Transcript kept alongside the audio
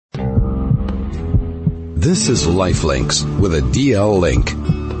This is Lifelinks with a DL link.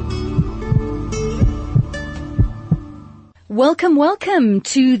 Welcome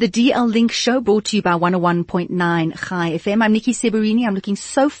to the DL Link show, brought to you by 101.9 Chai FM. I'm Nikki Severini. I'm looking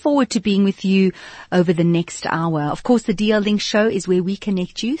so forward to being with you over the next hour. Of course, the DL Link show is where we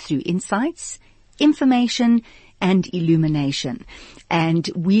connect you through insights, information, and illumination. And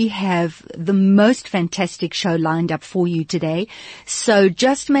we have the most fantastic show lined up for you today. So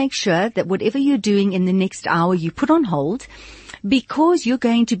just make sure that whatever you're doing in the next hour, you put on hold, because you're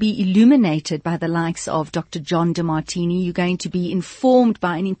going to be illuminated by the likes of Dr. John DeMartini. You're going to be informed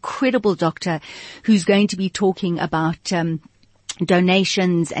by an incredible doctor who's going to be talking about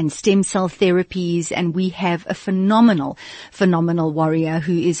donations and stem cell therapies, and we have a phenomenal warrior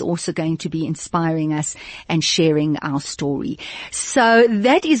who is also going to be inspiring us and sharing our story. So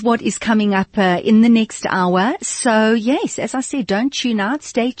that is what is coming up in the next hour. So yes, as I said, don't tune out,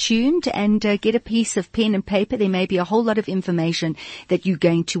 stay tuned, and get a piece of pen and paper. There may be a whole lot of information that you're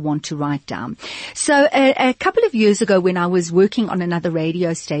going to want to write down. So a couple of years ago, when I was working on another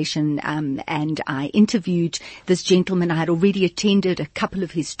radio station, and I interviewed this gentleman, I had already attended a couple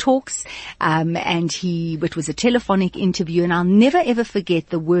of his talks, and it was a telephonic interview, and I'll never ever forget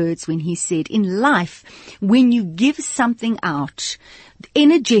the words when he said, in life, when you give something out,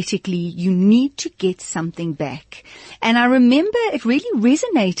 energetically, you need to get something back. And I remember it really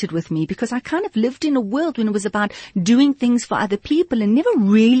resonated with me, because I kind of lived in a world when it was about doing things for other people and never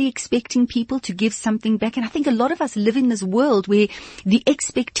really expecting people to give something back. And I think a lot of us live in this world where the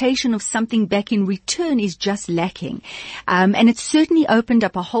expectation of something back in return is just lacking. And it's certainly opened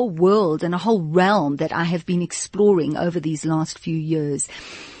up a whole world and a whole realm that I have been exploring over these last few years.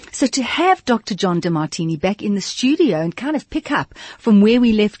 So to have Dr. John DeMartini back in the studio and kind of pick up from where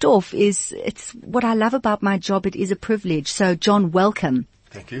we left off it's what I love about my job. It is a privilege. So John, welcome.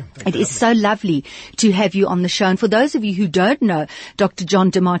 Thank you. It is so lovely to have you on the show. And for those of you who don't know Dr. John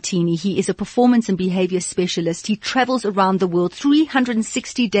DeMartini, he is a performance and behavior specialist. He travels around the world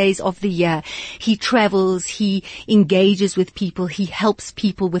 360 days of the year. He travels, he engages with people, he helps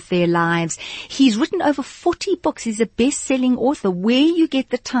people with their lives. He's written over 40 books. He's a best-selling author. Where you get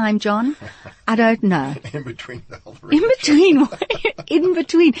the time, John, I don't know. In between. In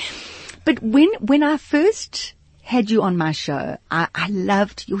between. But when I first had you on my show, I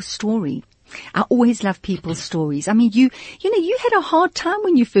loved your story. I always love people's stories. I mean, you had a hard time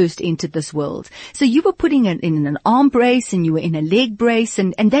when you first entered this world. So you were putting in an arm brace and you were in a leg brace,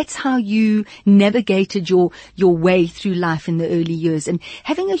 and that's how you navigated your way through life in the early years, and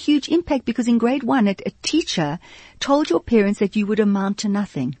having a huge impact, because in grade 1, a teacher told your parents that you would amount to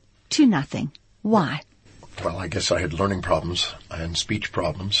nothing. Why? Well, I guess I had learning problems and speech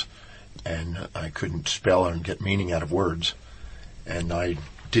problems, and I couldn't spell and get meaning out of words. And I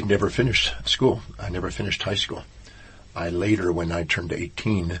didn't ever finish school. I never finished high school. I later, when I turned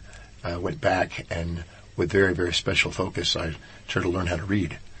 18, went back, and with very, very special focus, I tried to learn how to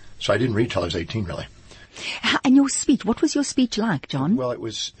read. So I didn't read till I was 18, really. And your speech, what was your speech like, John? Well, I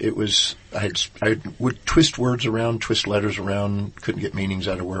would twist words around, twist letters around, couldn't get meanings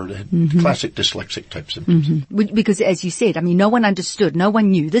out of word. I had classic dyslexic type symptoms. Mm-hmm. Because as you said, I mean, no one understood, no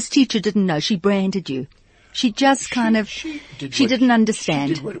one knew. This teacher didn't know. She branded you. She just she didn't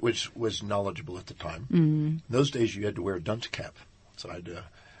understand. She did what was knowledgeable at the time. In those days, you had to wear a dunce cap. So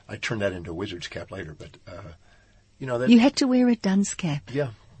I turned that into a wizard's cap later, but, you had to wear a dunce cap.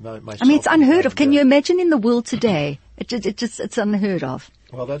 Yeah. I mean, it's unheard of. Can you imagine in the world today? It's unheard of.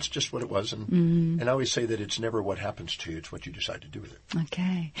 Well, that's just what it was. And I always say that it's never what happens to you, it's what you decide to do with it.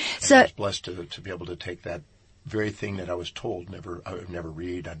 Okay. And So I was blessed to be able to take that very thing that I was told, I would never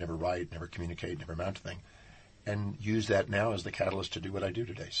read, I'd never write, never communicate, never amount to anything, and use that now as the catalyst to do what I do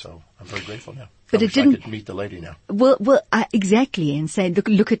today. So I'm very grateful now. But I it didn't. I could meet the lady now. Well, exactly, and say,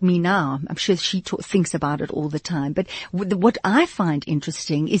 look at me now. I'm sure she thinks about it all the time. But what I find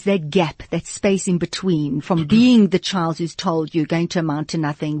interesting is that gap, that space in between, from being the child who's told you're going to amount to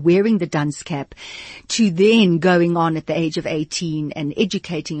nothing, wearing the dunce cap, to then going on at the age of 18 and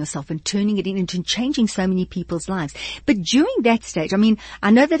educating yourself and turning it into changing so many people's lives. But during that stage, I mean,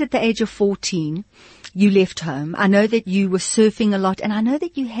 I know that at the age of 14, you left home. I know that you were surfing a lot, and I know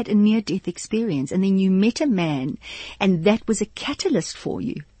that you had a near-death experience, and then you met a man, and that was a catalyst for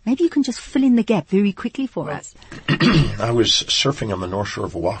you. Maybe you can just fill in the gap very quickly for us. I was surfing on the north shore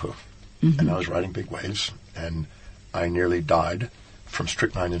of Oahu, and I was riding big waves, and I nearly died from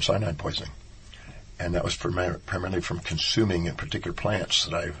strychnine and cyanide poisoning. And that was primarily from consuming particular plants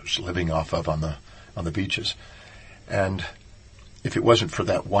that I was living off of on the beaches. And if it wasn't for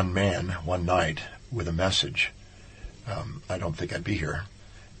that one man, one night, with a message, I don't think I'd be here.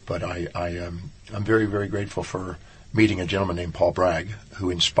 But I'm very, very grateful for meeting a gentleman named Paul Bragg, who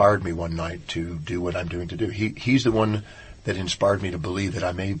inspired me one night to do what I'm doing to do. He's the one that inspired me to believe that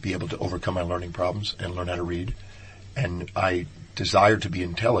I may be able to overcome my learning problems and learn how to read. And I desired to be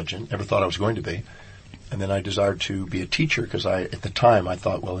intelligent, never thought I was going to be. And then I desired to be a teacher because at the time I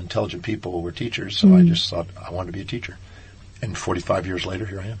thought, well, intelligent people were teachers, so I just thought I wanted to be a teacher. And 45 years later,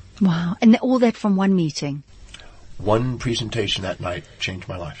 here I am. Wow. And all that from one meeting? One presentation that night changed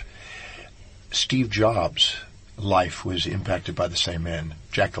my life. Steve Jobs' life was impacted by the same man.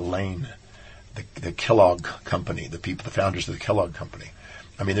 Jack LaLanne, the Kellogg Company, the founders of the Kellogg Company.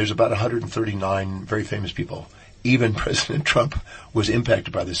 I mean, there's about 139 very famous people. Even President Trump was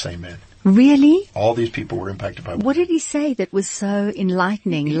impacted by the same man. Really? All these people were impacted by. What did he say that was so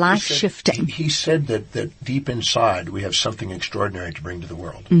enlightening, life-shifting? He said that deep inside we have something extraordinary to bring to the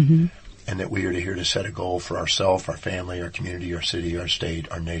world. Mm-hmm. And that we are here to set a goal for ourselves, our family, our community, our city, our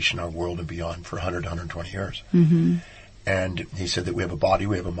state, our nation, our world, and beyond for 100, 120 years. Mm-hmm. And he said that we have a body,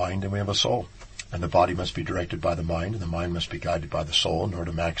 we have a mind, and we have a soul. And the body must be directed by the mind, and the mind must be guided by the soul in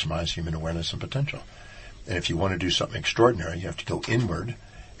order to maximize human awareness and potential. And if you want to do something extraordinary, you have to go inward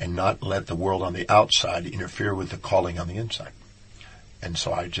and not let the world on the outside interfere with the calling on the inside. And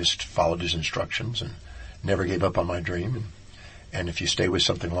so I just followed his instructions and never gave up on my dream. And if you stay with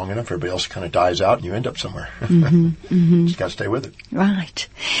something long enough, everybody else kind of dies out and you end up somewhere. Mm-hmm, mm-hmm. Just got to stay with it. Right.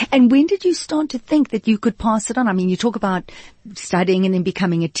 And when did you start to think that you could pass it on? I mean, you talk about studying and then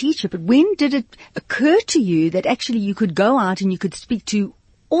becoming a teacher, but when did it occur to you that actually you could go out and you could speak to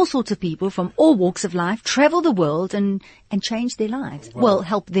all sorts of people from all walks of life, travel the world and change their lives? Well,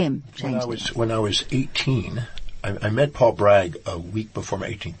 help them change their lives. When I was 18, I met Paul Bragg a week before my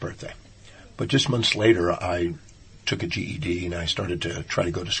 18th birthday. But just months later, I took a GED and I started to try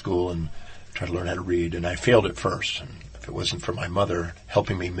to go to school and try to learn how to read. And I failed at first. And if it wasn't for my mother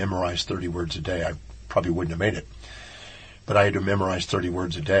helping me memorize 30 words a day, I probably wouldn't have made it. But I had to memorize 30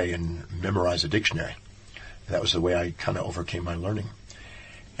 words a day and memorize a dictionary. That was the way I kind of overcame my learning.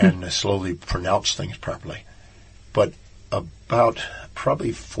 And slowly pronounce things properly. But about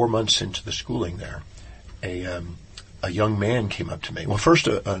probably 4 months into the schooling there, a young man came up to me. Well, first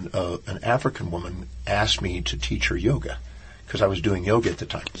an African woman asked me to teach her yoga because I was doing yoga at the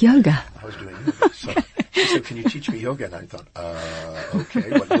time. Yoga? I was doing yoga. So she said, can you teach me yoga? And I thought, okay,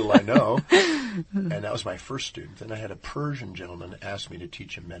 what little I know. And that was my first student. Then I had a Persian gentleman ask me to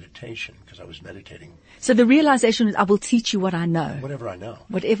teach him meditation because I was meditating. So the realization is, I will teach you what I know. Whatever I know.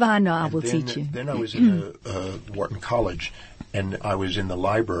 Whatever I know, I will teach you. Then I was in Wharton College, and I was in the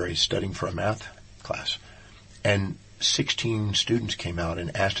library studying for a math class. And 16 students came out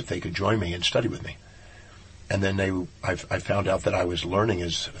and asked if they could join me and study with me. And then I found out that I was learning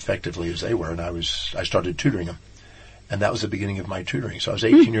as effectively as they were, and I started tutoring them. And that was the beginning of my tutoring. So I was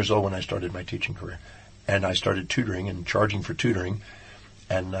 18 years old when I started my teaching career. And I started tutoring and charging for tutoring.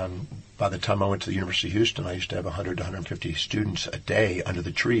 And by the time I went to the University of Houston, I used to have 100 to 150 students a day under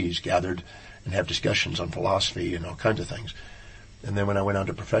the trees gathered and have discussions on philosophy and all kinds of things. And then when I went on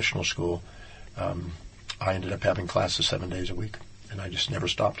to professional school, I ended up having classes 7 days a week. And I just never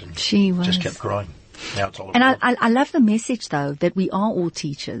stopped and just kept growing. Now it's all over. And I love the message, though, that we are all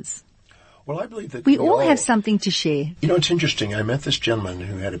teachers. Well, I believe that we all have something to share. You know, it's interesting. I met this gentleman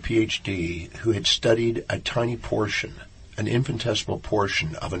who had a PhD who had studied a tiny portion, an infinitesimal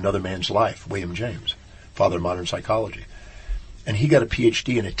portion of another man's life, William James, father of modern psychology. And he got a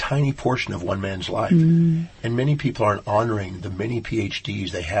PhD in a tiny portion of one man's life. And many people aren't honoring the many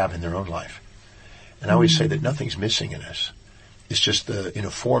PhDs they have in their own life. And I always say that nothing's missing in us. It's just in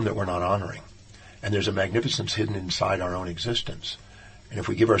a form that we're not honoring. And there's a magnificence hidden inside our own existence. And if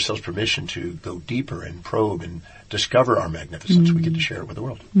we give ourselves permission to go deeper and probe and discover our magnificence, we get to share it with the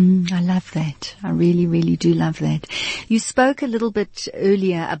world. I love that. I really, really do love that. You spoke a little bit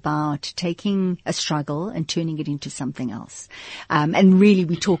earlier about taking a struggle and turning it into something else. And really,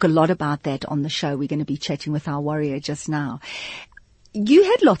 we talk a lot about that on the show. We're going to be chatting with our warrior just now. You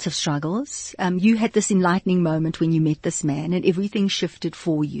had lots of struggles. You had this enlightening moment when you met this man and everything shifted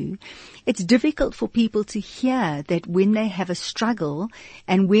for you. It's difficult for people to hear that when they have a struggle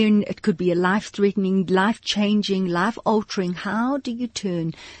and when it could be a life-threatening, life-changing, life-altering, how do you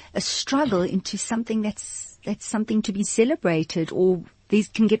turn a struggle into something that's something to be celebrated or these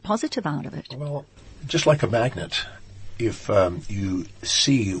can get positive out of it? Well, just like a magnet, if you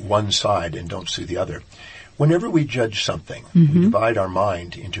see one side and don't see the other, whenever we judge something, we divide our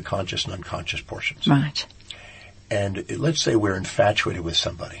mind into conscious and unconscious portions. Right. And let's say we're infatuated with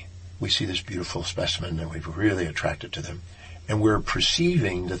somebody. We see this beautiful specimen and we're really attracted to them. And we're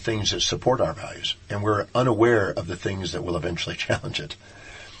perceiving the things that support our values. And we're unaware of the things that will eventually challenge it.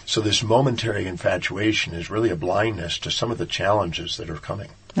 So this momentary infatuation is really a blindness to some of the challenges that are coming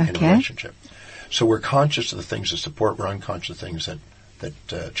in a relationship. So we're conscious of the things that support, we're unconscious of things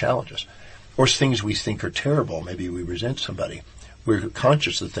that challenge us. Or things we think are terrible. Maybe we resent somebody. We're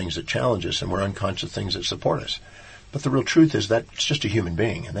conscious of the things that challenge us, and we're unconscious of things that support us. But the real truth is that it's just a human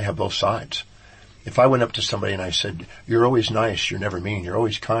being, and they have both sides. If I went up to somebody and I said, you're always nice, you're never mean, you're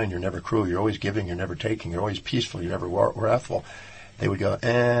always kind, you're never cruel, you're always giving, you're never taking, you're always peaceful, you're never wrathful, they would go,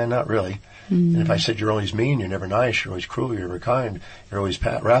 not really. And if I said you're always mean, you're never nice, you're always cruel, you're never kind, you're always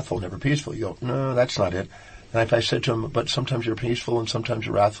wrathful, never peaceful, you go, no, that's not it. And if I said to them, but sometimes you're peaceful, and sometimes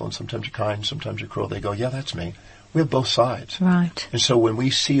you're wrathful, and sometimes you're kind, and sometimes you're cruel, they go, yeah, that's me. We have both sides. Right. And so when we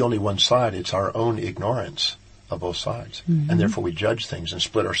see only one side, it's our own ignorance of both sides. And therefore we judge things and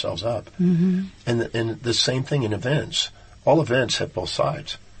split ourselves up. And the same thing in events. All events have both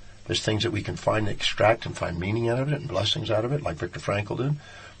sides. There's things that we can find, extract and find meaning out of it and blessings out of it, like Viktor Frankl did.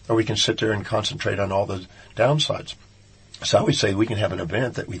 Or we can sit there and concentrate on all the downsides. So I always say we can have an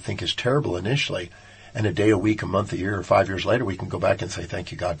event that we think is terrible initially, and a day, a week, a month, a year, or 5 years later, we can go back and say,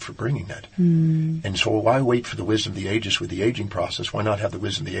 thank you, God, for bringing that. And so why wait for the wisdom of the ages with the aging process? Why not have the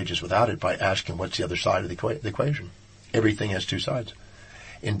wisdom of the ages without it by asking what's the other side of the equation? Everything has two sides.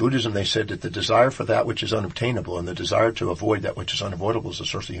 In Buddhism, they said that the desire for that which is unobtainable and the desire to avoid that which is unavoidable is the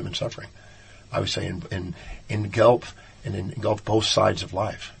source of human suffering. I would say engulf both sides of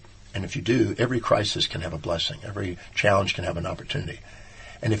life. And if you do, every crisis can have a blessing. Every challenge can have an opportunity.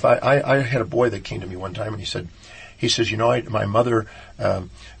 And if I had a boy that came to me one time and he says, my mother,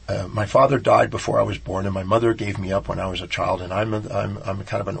 my father died before I was born, and my mother gave me up when I was a child, and I'm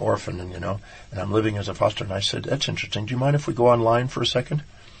kind of an orphan, and I'm living as a foster. And I said, that's interesting. Do you mind if we go online for a second?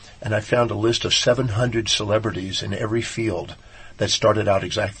 And I found a list of 700 celebrities in every field that started out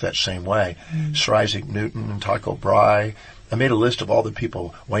exactly that same way. Sir Isaac Newton and Tycho Brahe. I made a list of all the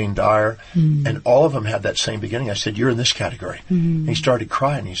people, Wayne Dyer, and all of them had that same beginning. I said, you're in this category. And he started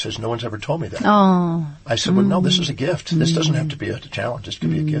crying. He says, no one's ever told me that. Oh. I said, well, no, this is a gift. This doesn't have to be a challenge. This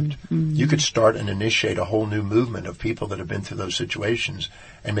could be a gift. You could start and initiate a whole new movement of people that have been through those situations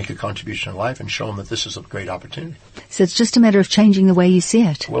and make a contribution in life and show them that this is a great opportunity. So it's just a matter of changing the way you see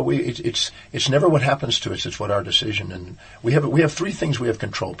it. Well, it's never what happens to us. It's what our decision. And we have three things we have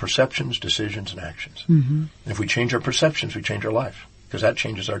control: perceptions, decisions, and actions. And if we change our perceptions, we change our life, because that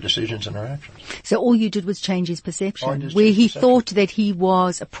changes our decisions and our actions. So all you did was change his perception, where he thought that he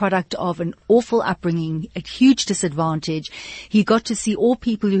was a product of an awful upbringing, a huge disadvantage. He got to see all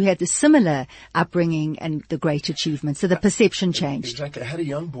people who had the similar upbringing and the great achievements. So the perception changed. Exactly. I had a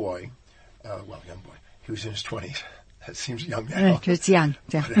young boy. He was in his 20s. That seems young now. It's young.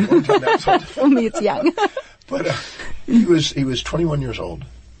 Yeah. But at one time that was old. For me, it's young. But he was 21 years old.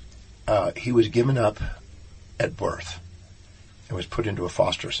 He was given up at birth and was put into a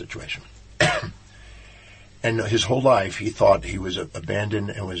foster situation. And his whole life he thought he was abandoned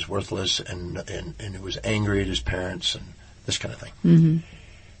and was worthless and he was angry at his parents and this kind of thing.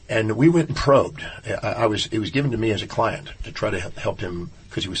 And we went and probed. It was given to me as a client to try to help him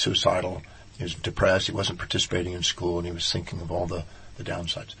because he was suicidal. He was depressed. He wasn't participating in school, and he was thinking of all the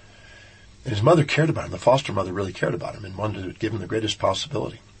downsides. And his mother cared about him. The foster mother really cared about him and wanted to give him the greatest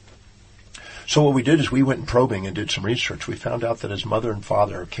possibility. So what we did is we went probing and did some research. We found out that his mother and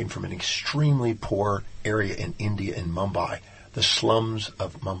father came from an extremely poor area in India, in Mumbai, the slums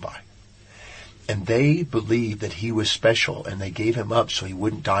of Mumbai. And they believed that he was special, and they gave him up so he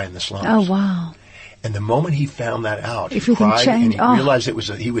wouldn't die in the slums. Oh, wow. And the moment he found that out, everything he cried changed. And he realized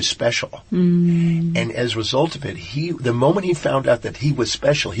he was special. And as a result of it, the moment he found out that he was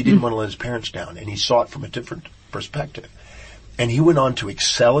special, he didn't want to let his parents down, and he saw it from a different perspective. And he went on to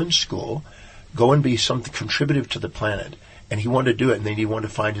excel in school, go and be something contributive to the planet. And he wanted to do it, and then he wanted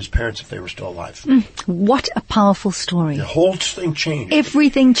to find his parents if they were still alive. What a powerful story. The whole thing changed.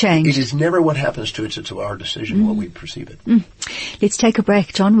 Everything changed. It is never what happens to it. It's our decision, what we perceive it. Let's take a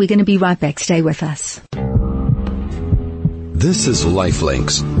break, John. We're going to be right back. Stay with us. This is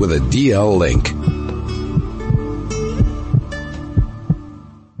Lifelinks with a DL link.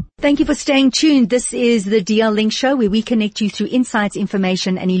 Thank you for staying tuned. This is the DL Link Show, where we connect you through insights,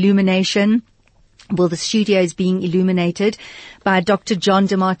 information, and illumination. Well, the studio is being illuminated by Dr. John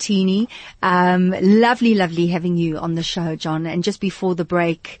DeMartini. Lovely having you on the show, John. And just before the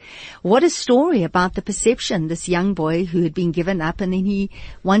break, what a story about the perception. This young boy who had been given up, and then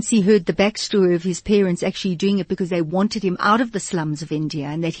once he heard the backstory of his parents actually doing it because they wanted him out of the slums of India,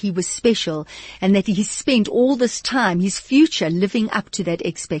 and that he was special, and that he spent all this time, his future, living up to that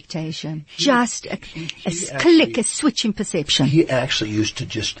expectation. Just a switch in perception. He actually used to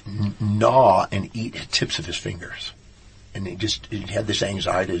just gnaw and eat tips of his fingers. and he had this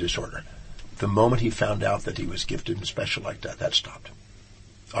anxiety disorder. The moment he found out that he was gifted and special like that, that stopped.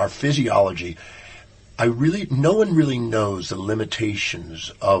 Our physiology, no one really knows the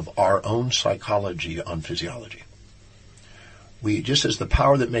limitations of our own psychology on physiology. Just as the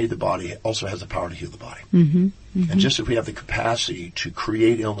power that made the body also has the power to heal the body. Mm-hmm. Mm-hmm. And just as we have the capacity to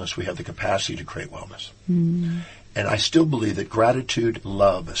create illness, we have the capacity to create wellness. Mm. And I still believe that gratitude,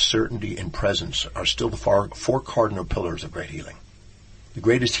 love, certainty, and presence are still the four cardinal pillars of great healing. The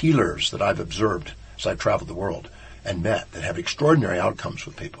greatest healers that I've observed as I've traveled the world and met that have extraordinary outcomes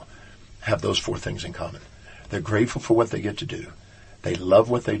with people have those four things in common. They're grateful for what they get to do. They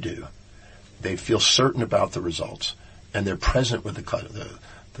love what they do. They feel certain about the results. And they're present with the client,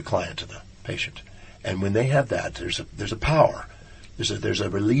 the patient. And when they have that, there's a power. There's a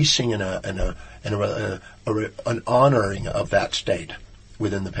releasing and an honoring of that state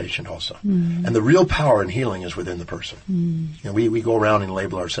within the patient also. Mm. And the real power in healing is within the person. Mm. You know, we go around and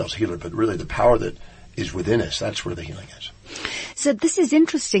label ourselves healer, but really the power that is within us, that's where the healing is. So this is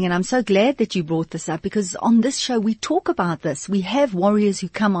interesting, and I'm so glad that you brought this up, because on this show we talk about this. We have warriors who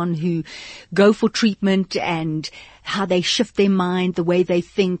come on who go for treatment and how they shift their mind, the way they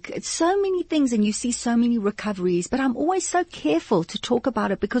think. It's so many things, and you see so many recoveries, but I'm always so careful to talk about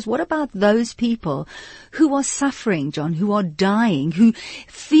it, because what about those people who are suffering, John, who are dying, who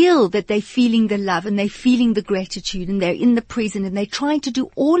feel that they're feeling the love and they're feeling the gratitude and they're in the present and they're trying to do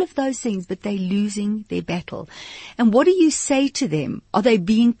all of those things, but they're losing their battle. And what do you say to them? Are they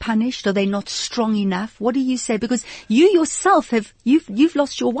being punished? Are they not strong enough? What do you say? Because you yourself you've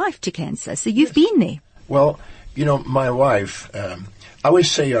lost your wife to cancer, so you've been there. Well, you know, my wife, I always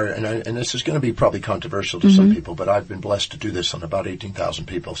say, and this is going to be probably controversial to some people, but I've been blessed to do this on about 18,000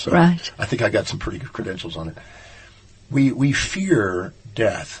 people, so right. I think I got some pretty good credentials on it. We fear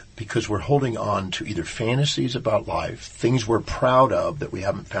death because we're holding on to either fantasies about life, things we're proud of that we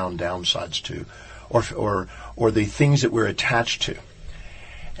haven't found downsides to, or the things that we're attached to.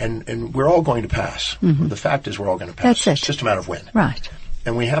 And we're all going to pass. Mm-hmm. The fact is we're all going to pass. That's it. It's just a matter of when. Right.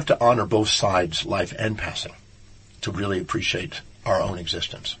 And we have to honor both sides, life and passing, to really appreciate our own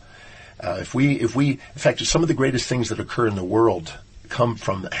existence. In fact, some of the greatest things that occur in the world come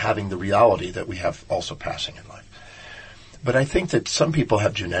from having the reality that we have also passing in life. But I think that some people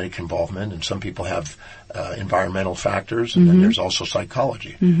have genetic involvement and some people have environmental factors, and then there's also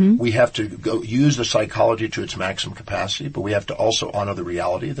psychology. Mm-hmm. We have to use the psychology to its maximum capacity, but we have to also honor the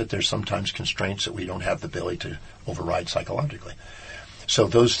reality that there's sometimes constraints that we don't have the ability to override psychologically. So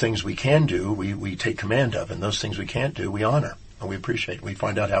those things we can do, we take command of, and those things we can't do, we honor and we appreciate. We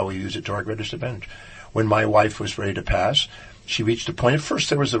find out how we use it to our greatest advantage. When my wife was ready to pass, she reached a point. At first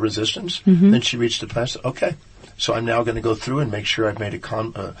there was a resistance, then she reached a point. Okay, so I'm now going to go through and make sure I've made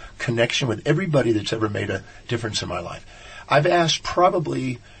a connection with everybody that's ever made a difference in my life. I've asked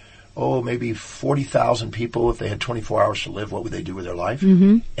probably, maybe 40,000 people if they had 24 hours to live, what would they do with their life?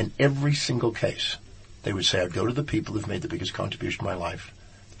 Mm-hmm. In every single case, they would say, I'd go to the people who've made the biggest contribution to my life,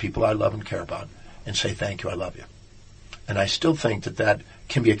 the people I love and care about, and say, thank you, I love you. And I still think that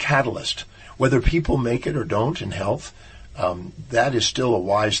can be a catalyst. Whether people make it or don't in health, that is still a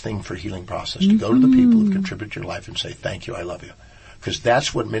wise thing for healing process, to go to the people who contribute to your life and say, thank you, I love you. Because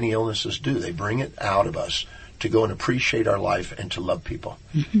that's what many illnesses do. They bring it out of us to go and appreciate our life and to love people.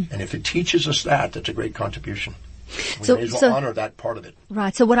 Mm-hmm. And if it teaches us that's a great contribution. We may as well honor that part of it.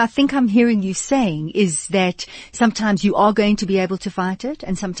 Right. So what I think I'm hearing you saying is that sometimes you are going to be able to fight it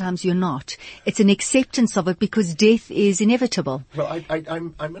and sometimes you're not. It's an acceptance of it because death is inevitable. Well,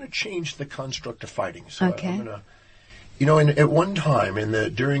 I'm going to change the construct of fighting. So okay. I'm going to, at one time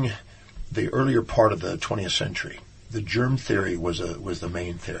during the earlier part of the 20th century, the germ theory was the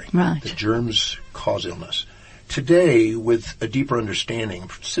main theory. Right. The germs cause illness. Today, with a deeper understanding,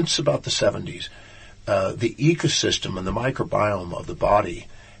 since about the 70s, the ecosystem and the microbiome of the body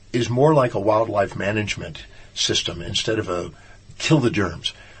is more like a wildlife management system instead of a kill the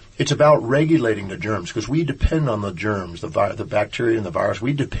germs. It's about regulating the germs because we depend on the germs, the bacteria and the virus.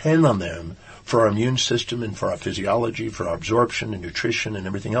 We depend on them for our immune system and for our physiology, for our absorption and nutrition and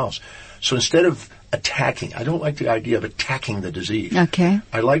everything else. So instead of attacking, I don't like the idea of attacking the disease. Okay.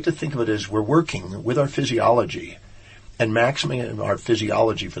 I like to think of it as we're working with our physiology and maximizing our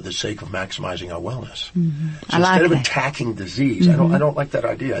physiology for the sake of maximizing our wellness. Mm-hmm. So instead of attacking disease, I don't like that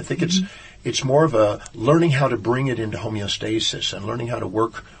idea. I think it's more of a learning how to bring it into homeostasis and learning how to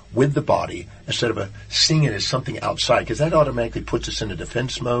work with the body instead of seeing it as something outside, because that automatically puts us in a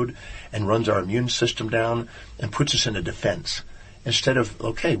defense mode and runs our immune system down and puts us in a defense. Instead of,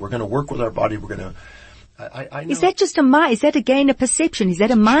 okay, we're going to work with our body, we're going to I know. Is that just is that again a perception? Is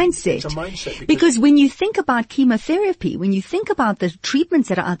that a mindset? It's a mindset. Because when you think about chemotherapy, when you think about the treatments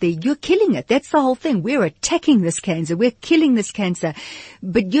that are out there, you're killing it. That's the whole thing. We're attacking this cancer. We're killing this cancer.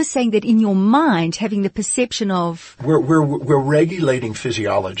 But you're saying that in your mind, having the perception of... We're regulating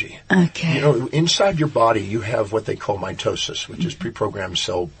physiology. Okay. You know, inside your body, you have what they call mitosis, which is pre-programmed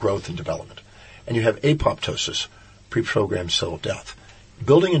cell growth and development. And you have apoptosis, pre-programmed cell death.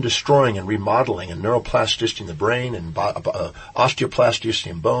 Building and destroying and remodeling and neuroplasticity in the brain and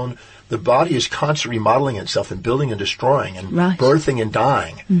osteoplasticity in bone. The body is constantly remodeling itself and building and destroying and birthing and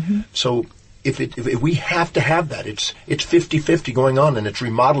dying. Mm-hmm. So if we have to have that, it's 50-50 going on, and it's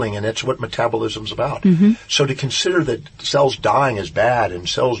remodeling, and it's what metabolism's about. Mm-hmm. So to consider that cells dying is bad and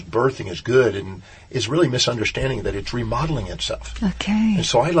cells birthing is good and is really misunderstanding that it's remodeling itself. Okay. And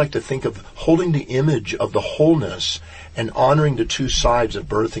so I like to think of holding the image of the wholeness and honoring the two sides of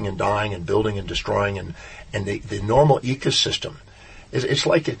birthing and dying and building and destroying and the normal ecosystem. It's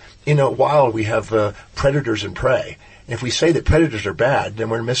like in a wild we have predators and prey. And if we say that predators are bad, then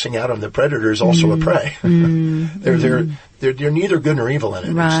we're missing out on the predator is also a prey. They're neither good nor evil in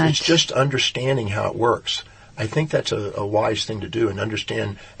it. Right. It's just understanding how it works. I think that's a wise thing to do, and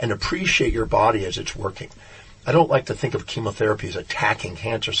understand and appreciate your body as it's working. I don't like to think of chemotherapy as attacking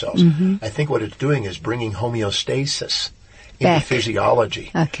cancer cells. Mm-hmm. I think what it's doing is bringing homeostasis into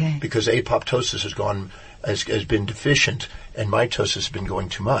physiology. Okay. Because apoptosis has been deficient, and mitosis has been going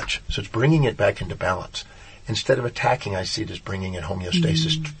too much. So it's bringing it back into balance. Instead of attacking, I see it as bringing in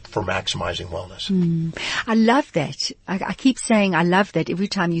homeostasis for maximizing wellness. I love that. I keep saying I love that every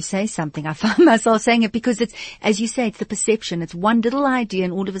time you say something. I find myself saying it because it's, as you say, it's the perception. It's one little idea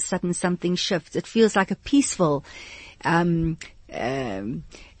and all of a sudden something shifts. It feels like a peaceful, a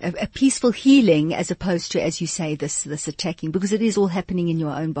peaceful healing as opposed to, as you say, this attacking, because it is all happening in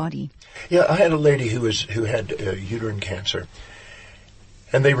your own body. Yeah, I had a lady who had uterine cancer.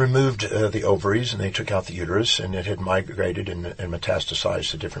 And they removed the ovaries, and they took out the uterus, and it had migrated and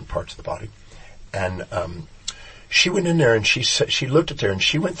metastasized to different parts of the body. And she went in there, and she looked at there, and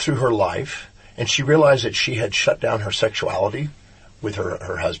she went through her life, and she realized that she had shut down her sexuality with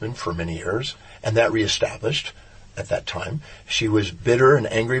her husband for many years, and that reestablished at that time. She was bitter and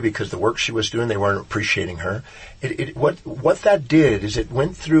angry because the work she was doing, they weren't appreciating her. What that did is it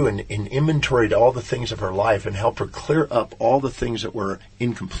went through and inventoried all the things of her life and helped her clear up all the things that were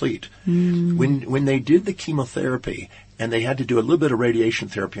incomplete. When they did the chemotherapy, and they had to do a little bit of radiation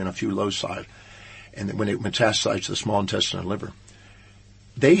therapy on a few loci, and when it metastasized to the small intestine and liver,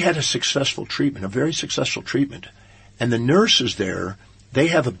 they had a successful treatment, a very successful treatment. And the nurses there, they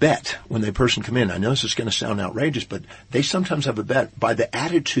have a bet when the person come in. I know this is going to sound outrageous, but they sometimes have a bet by the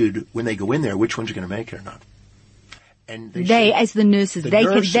attitude when they go in there, which one's going to make it or not. And as the nurses,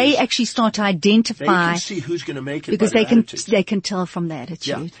 they actually start to identify. They can see who's going to make it because they can tell from the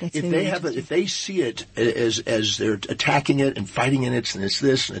attitude. Yeah. That's if they see it as they're attacking it and fighting in it, and it's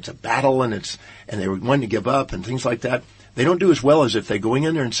this and it's a battle and they're wanting to give up and things like that. They don't do as well as if they're going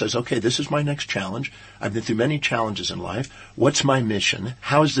in there and says, okay, this is my next challenge. I've been through many challenges in life. What's my mission?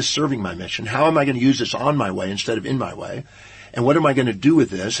 How is this serving my mission? How am I going to use this on my way instead of in my way? And what am I going to do with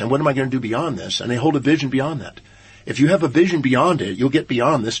this? And what am I going to do beyond this? And they hold a vision beyond that. If you have a vision beyond it, you'll get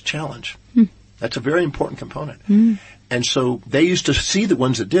beyond this challenge. That's a very important component. And so they used to see the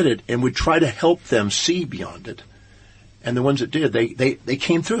ones that did it and would try to help them see beyond it. And the ones that did, they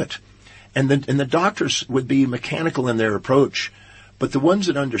came through it. And the doctors would be mechanical in their approach, but the ones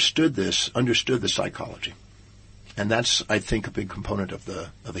that understood the psychology. And that's, I think, a big component of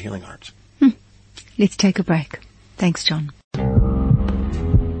the healing arts. Let's take a break. Thanks, John.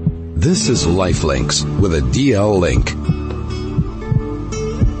 This is Lifelinks with a DL link.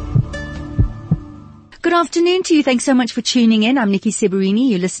 Good afternoon to you. Thanks so much for tuning in. I'm Nikki Seberini.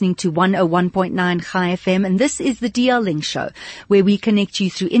 You're listening to 101.9 Chai FM, and this is the DL Link Show, where we connect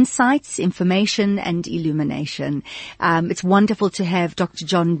you through insights, information, and illumination. It's wonderful to have Dr.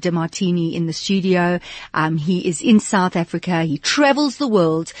 John DeMartini in the studio. He is in South Africa. He travels the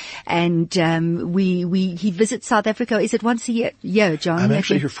world, and he visits South Africa. Is it once a year, John? I'm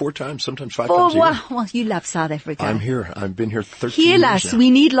actually here 4 times, sometimes 5 times a year. Well, you love South Africa. I'm here. I've been here 13 years now. Heal us.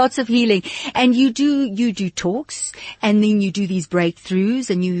 We need lots of healing. And you do talks, and then you do these breakthroughs,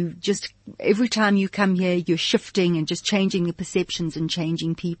 and you just, every time you come here, you're shifting and just changing the perceptions and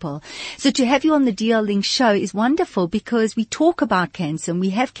changing people. So to have you on the DL Link show is wonderful, because we talk about cancer, and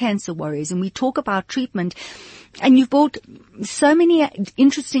we have cancer warriors, and we talk about treatment, and you've brought so many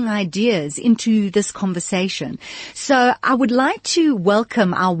interesting ideas into this conversation. So I would like to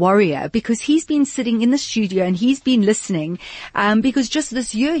welcome our warrior, because he's been sitting in the studio and he's been listening, because just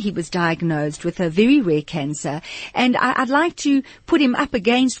this year he was diagnosed with a very very rare cancer. And I'd like to put him up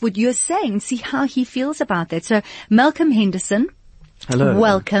against what you're saying and see how he feels about that. So Malcolm Henderson. Hello.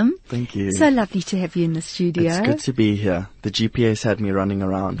 Welcome. Thank you. So lovely to have you in the studio. It's good to be here. The GPS had me running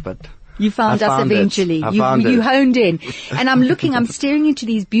around, but you found us eventually. You honed in. And I'm staring into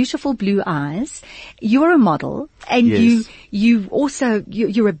these beautiful blue eyes. You're a model and yes.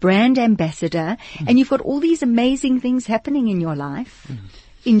 you're a brand ambassador and you've got all these amazing things happening in your life,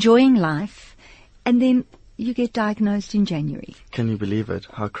 enjoying life, and then you get diagnosed in January. Can you believe it?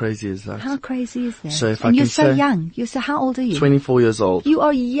 How crazy is that? How crazy is that? So if and I you're can so say, young. How old are you? 24 years old. You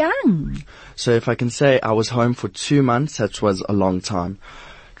are young. So if I can say I was home for 2 months, that was a long time.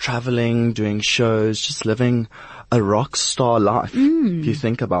 Traveling, doing shows, just living a rock star life, if you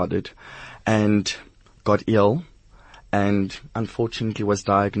think about it. And got ill and unfortunately was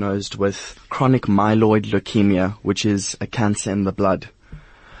diagnosed with chronic myeloid leukemia, which is a cancer in the blood.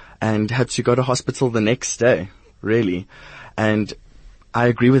 And had to go to hospital the next day, really. And I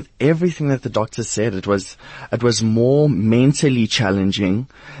agree with everything that the doctor said. It was more mentally challenging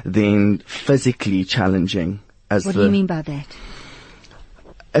than physically challenging. What do you mean by that?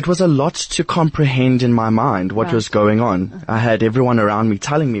 It was a lot to comprehend in my mind what was going on. I had everyone around me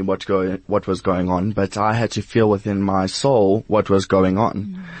telling me what was going on, but I had to feel within my soul what was going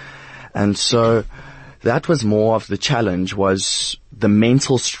on. And so that was more of the challenge, was the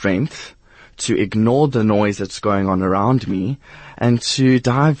mental strength to ignore the noise that's going on around me and to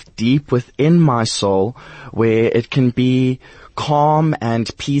dive deep within my soul where it can be calm and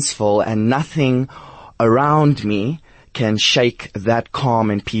peaceful and nothing around me can shake that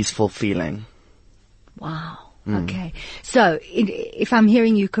calm and peaceful feeling. Wow. Okay. So, if I'm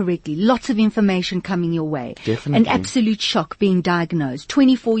hearing you correctly, lots of information coming your way. Definitely. An absolute shock being diagnosed.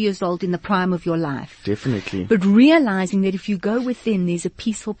 24 years old in the prime of your life. Definitely. But realizing that if you go within, there's a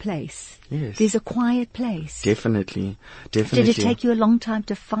peaceful place. Yes. There's a quiet place. Definitely. Did it take you a long time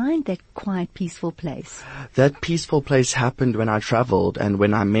to find that quiet, peaceful place? That peaceful place happened when I traveled and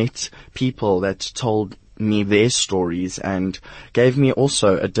when I met people that told me their stories and gave me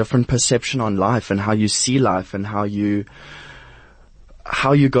also a different perception on life and how you see life and how you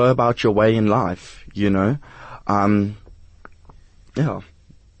go about your way in life, you know. Yeah.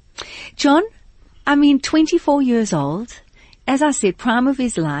 John, 24 years old, as I said, prime of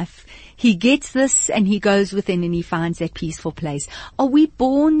his life. He gets this and he goes within and he finds that peaceful place. Are we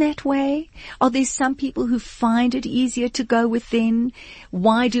born that way? Are there some people who find it easier to go within?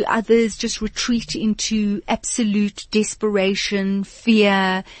 Why do others just retreat into absolute desperation,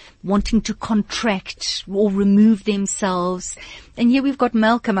 fear, wanting to contract or remove themselves? And here we've got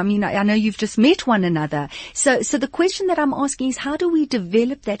Malcolm. I know you've just met one another. So the question that I'm asking is, how do we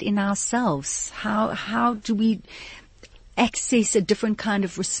develop that in ourselves? How do we access a different kind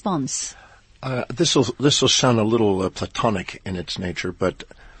of response? This will sound a little platonic in its nature, but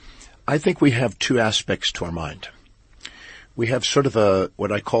I think we have two aspects to our mind. We have sort of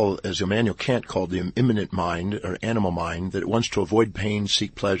what I call, as Immanuel Kant called, the immanent mind or animal mind, that wants to avoid pain,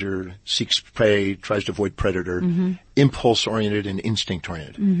 seek pleasure, seeks prey, tries to avoid predator, impulse-oriented and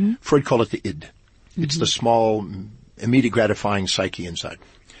instinct-oriented. Freud called it the id. It's the small, immediate gratifying psyche inside,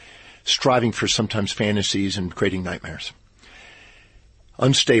 striving for sometimes fantasies and creating nightmares.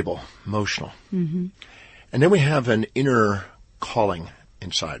 Unstable, emotional. And then we have an inner calling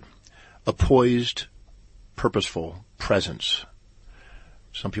inside, a poised, purposeful presence.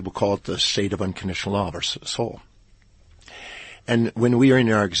 Some people call it the state of unconditional love, our soul. And when we are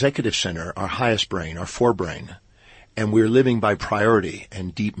in our executive center, our highest brain, our forebrain, and we're living by priority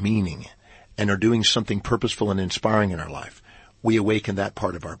and deep meaning and are doing something purposeful and inspiring in our life, we awaken that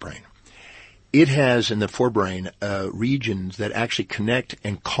part of our brain. It has in the forebrain regions that actually connect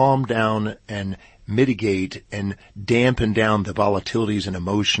and calm down and mitigate and dampen down the volatilities and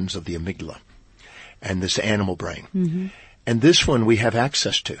emotions of the amygdala and this animal brain. And this one we have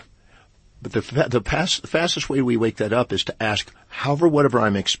access to. But the fastest way we wake that up is to ask, whatever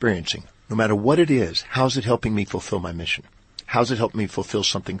I'm experiencing, no matter what it is, how's it helping me fulfill my mission? How's it helping me fulfill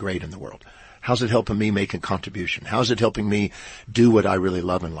something great in the world? How's it helping me make a contribution? How's it helping me do what I really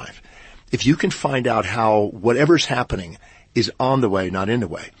love in life? If you can find out how whatever's happening is on the way, not in the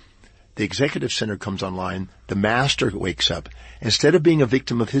way, the executive center comes online, the master wakes up. Instead of being a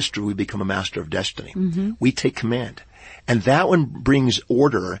victim of history, we become a master of destiny. We take command. And that one brings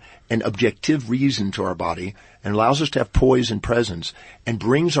order and objective reason to our body and allows us to have poise and presence and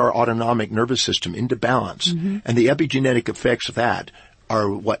brings our autonomic nervous system into balance. And the epigenetic effects of that are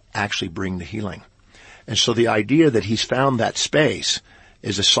what actually bring the healing. And so the idea that he's found that space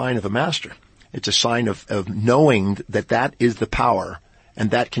is a sign of a master. It's a sign of knowing that is the power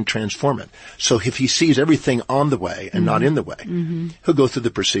And that can transform it. So if he sees everything on the way and not in the way, he'll go through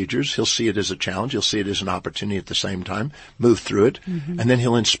the procedures. He'll see it as a challenge. He'll see it as an opportunity at the same time, move through it. And then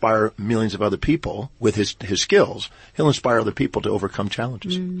he'll inspire millions of other people with his skills. He'll inspire other people to overcome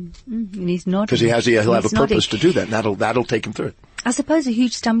challenges. And he's not. Because he'll have a purpose to do that. And that'll take him through it. I suppose a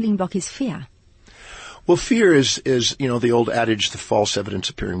huge stumbling block is fear. Well, fear is, the old adage, the false evidence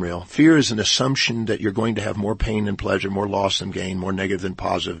appearing real. Fear is an assumption that you're going to have more pain than pleasure, more loss than gain, more negative than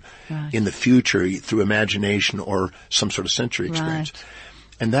positive in the future through imagination or some sort of sensory experience. Right.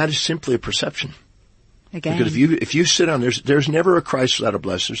 And that is simply a perception. Again. Because if you sit on, there's never a Christ without a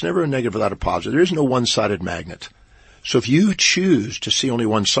blessed. There's never a negative without a positive. There is no one-sided magnet. So if you choose to see only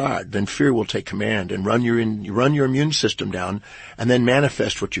one side, then fear will take command and run your immune system down and then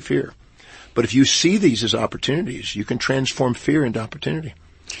manifest what you fear. But if you see these as opportunities, you can transform fear into opportunity.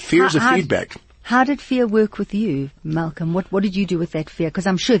 Fear is a feedback. How did fear work with you, Malcolm? What did you do with that fear? Because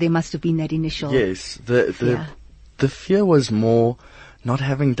I'm sure there must have been that initial Yes, fear. The fear was more not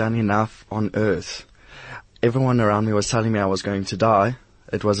having done enough on earth. Everyone around me was telling me I was going to die.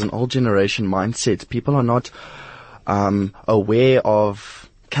 It was an old generation mindset. People are not aware of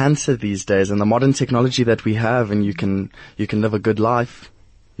cancer these days and the modern technology that we have, and you can live a good life.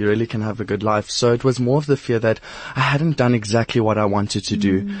 You really can have a good life. So it was more of the fear that I hadn't done exactly what I wanted to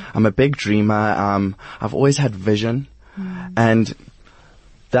do. I'm a big dreamer. I've always had vision. And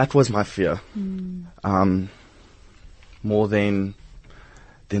that was my fear. More than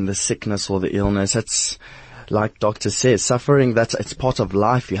the sickness or the illness. It's like doctor says, suffering, it's part of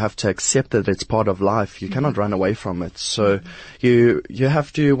life. You have to accept that it's part of life. You cannot run away from it. So you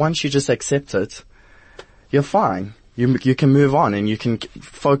have to, once you just accept it, you're fine. You can move on and you can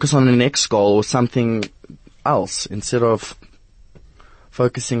focus on the next goal or something else instead of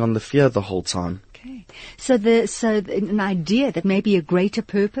focusing on the fear the whole time. Okay. So an idea that maybe a greater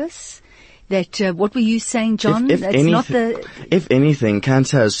purpose, that, what were you saying, John? If anything,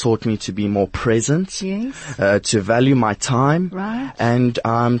 cancer has taught me to be more present, yes, to value my time, right,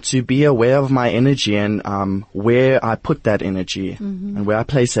 and to be aware of my energy and where I put that energy and where I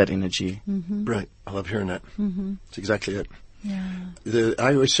place that energy. Right. I love hearing that. That's exactly it. Yeah.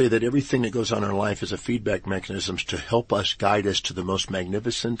 I always say that everything that goes on in our life is a feedback mechanism to help us guide us to the most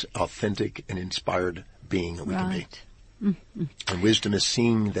magnificent, authentic, and inspired being that we can be. And wisdom is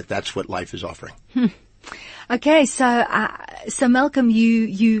seeing that that's what life is offering. Okay, so Malcolm,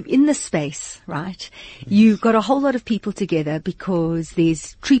 you in the space, right? You got a whole lot of people together because there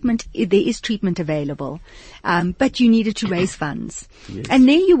is treatment available, but you needed to raise funds. Yes. And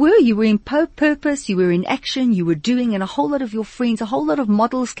there you were in purpose, you were in action, you were doing, and a whole lot of your friends, a whole lot of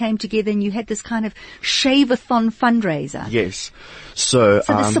models came together and you had this kind of shave-a-thon fundraiser. Yes. So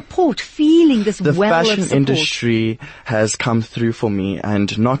the support, feeling this the well of support. The fashion industry has come through for me,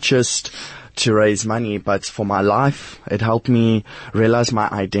 and not just to raise money, but for my life. It helped me realize my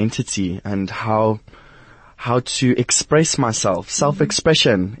identity and how to express myself.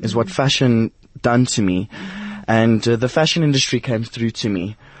 Self-expression is what fashion done to me. And the fashion industry came through to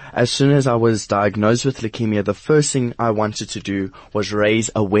me. As soon as I was diagnosed with leukemia, the first thing I wanted to do was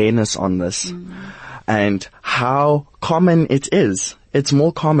raise awareness on this and how common it is. It's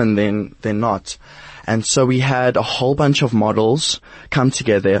more common than not. And so we had a whole bunch of models come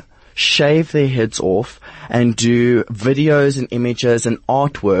together, shave their heads off, and do videos and images and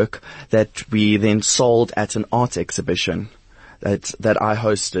artwork that we then sold at an art exhibition that I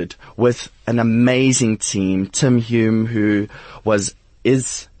hosted with an amazing team. Tim Hume, who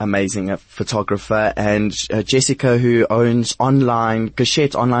is amazing, a photographer, and Jessica, who owns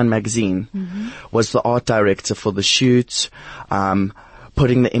Gachette Online Magazine, was the art director for the shoot,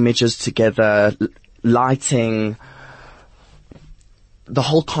 putting the images together, lighting. The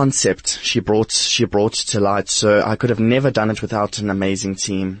whole concept she brought to light. So I could have never done it without an amazing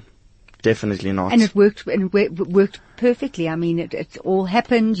team. Definitely not. And it worked perfectly. I mean, it all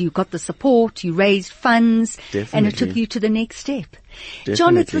happened. You got the support, you raised funds, Definitely. And it took you to the next step. Definitely.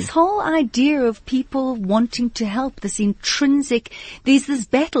 John, it's this whole idea of people wanting to help, there's this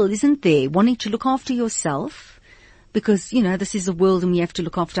battle, isn't there? Wanting to look after yourself. Because, this is a world and we have to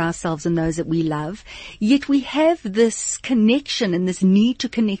look after ourselves and those that we love. Yet we have this connection and this need to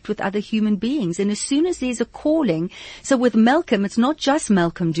connect with other human beings. And as soon as there's a calling, so with Malcolm, it's not just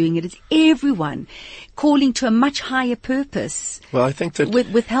Malcolm doing it, it's everyone calling to a much higher purpose. Well, I think that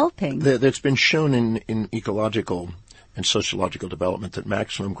with helping. That's been shown in ecological and sociological development that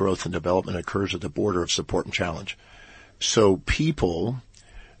maximum growth and development occurs at the border of support and challenge. So people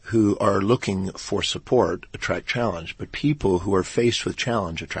who are looking for support attract challenge, but people who are faced with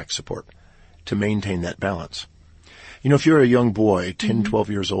challenge attract support to maintain that balance. You know, if you're a young boy, 10, 12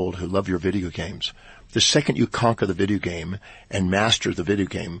 years old, who love your video games, the second you conquer the video game and master the video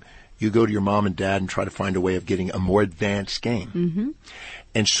game, you go to your mom and dad and try to find a way of getting a more advanced game.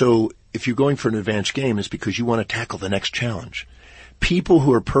 And so if you're going for an advanced game, it's because you want to tackle the next challenge. People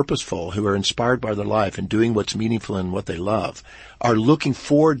who are purposeful, who are inspired by their life and doing what's meaningful and what they love, are looking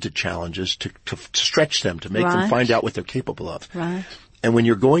forward to challenges to stretch them, to make them find out what they're capable of. Right. And when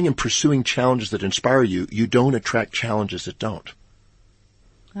you're going and pursuing challenges that inspire you, you don't attract challenges that don't.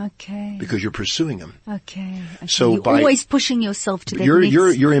 Okay. Because you're pursuing them. Okay. So you're always pushing yourself to that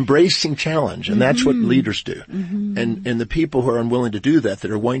you're embracing challenge, and that's what leaders do. And the people who are unwilling to do that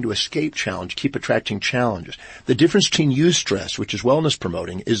are wanting to escape challenge, keep attracting challenges. The difference between eustress, which is wellness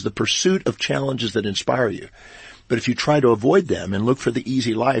promoting, is the pursuit of challenges that inspire you. But if you try to avoid them and look for the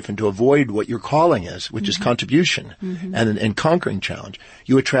easy life and to avoid what your calling is, which is contribution and conquering challenge,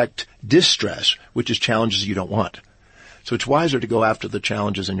 you attract distress, which is challenges you don't want. So it's wiser to go after the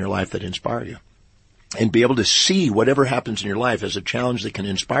challenges in your life that inspire you. And be able to see whatever happens in your life as a challenge that can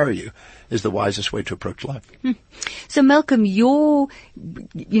inspire you is the wisest way to approach life. So Malcolm, you're,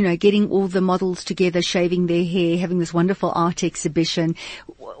 getting all the models together, shaving their hair, having this wonderful art exhibition,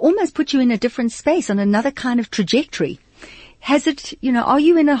 almost put you in a different space, on another kind of trajectory. Has it, are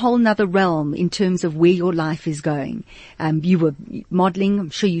you in a whole nother realm in terms of where your life is going? You were modeling, I'm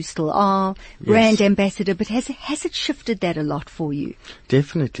sure you still are, brand ambassador, but has it shifted that a lot for you?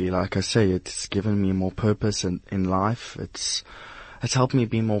 Definitely. Like I say, it's given me more purpose in life. It's helped me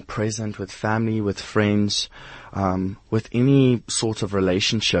be more present with family, with friends, with any sort of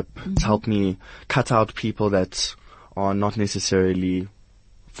relationship. It's helped me cut out people that are not necessarily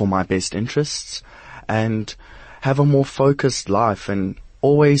for my best interests, and have a more focused life, and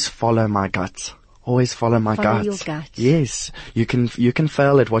always follow my gut. Always follow my gut. Follow your gut. Yes. You can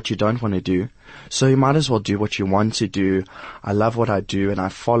fail at what you don't want to do. So you might as well do what you want to do. I love what I do, and I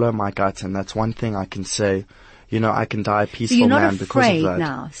follow my gut, and that's one thing I can say. I can die a peaceful man because of that. So you're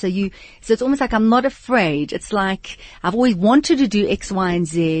not afraid now. So it's almost like I'm not afraid. It's like I've always wanted to do X, Y, and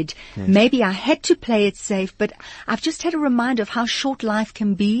Z. Yes. Maybe I had to play it safe, but I've just had a reminder of how short life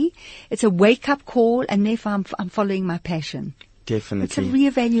can be. It's a wake-up call, and therefore I'm following my passion. Definitely. It's a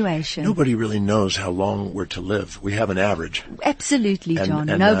reevaluation. Nobody really knows how long we're to live. We have an average. Absolutely, John.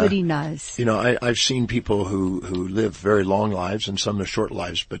 And nobody knows. I've seen people who live very long lives and some short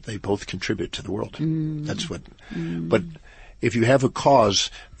lives, but they both contribute to the world. That's what. But if you have a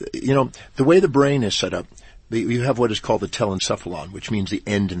cause, the way the brain is set up, you have what is called the telencephalon, which means the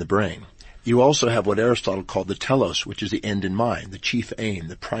end in the brain. You also have what Aristotle called the telos, which is the end in mind, the chief aim,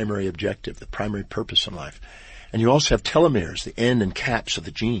 the primary objective, the primary purpose in life. And you also have telomeres, the end and caps of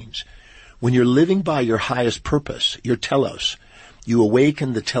the genes. When you're living by your highest purpose, your telos, you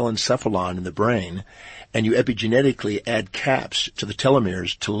awaken the telencephalon in the brain, and you epigenetically add caps to the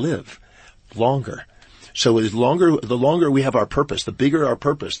telomeres to live longer. So the longer we have our purpose, the bigger our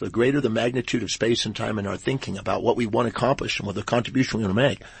purpose, the greater the magnitude of space and time in our thinking about what we want to accomplish and what the contribution we want to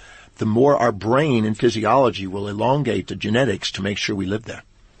make, the more our brain and physiology will elongate the genetics to make sure we live there.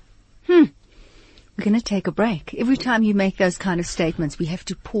 We're going to take a break. Every time you make those kind of statements, we have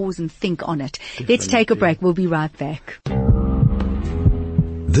to pause and think on it. Definitely. Let's take a break. We'll be right back.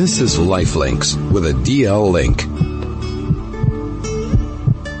 This is Lifelinks with a DL link.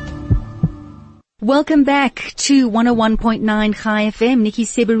 Welcome back to 101.9 Chai FM. Nikki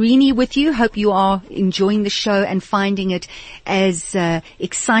Seberini with you. Hope you are enjoying the show and finding it as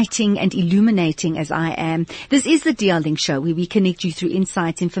exciting and illuminating as I am. This is the DL Link Show, where we connect you through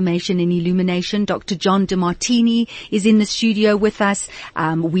insights, information, and illumination. Dr. John DeMartini is in the studio with us.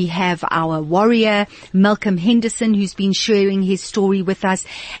 We have our warrior, Malcolm Henderson, who's been sharing his story with us.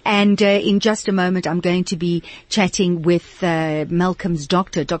 And in just a moment, I'm going to be chatting with Malcolm's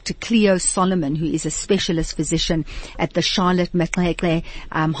doctor, Dr. Cleo Solomon, who is a specialist physician at the Charlotte Maxeke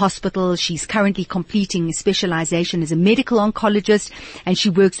Hospital. She's currently completing a specialization as a medical oncologist, and she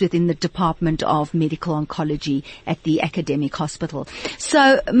works within the Department of Medical Oncology at the academic hospital.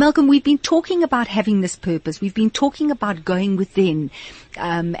 So, Malcolm, we've been talking about having this purpose. We've been talking about going within,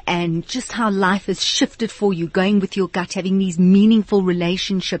 and just how life has shifted for you, going with your gut, having these meaningful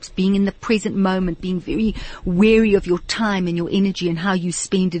relationships, being in the present moment, being very wary of your time and your energy and how you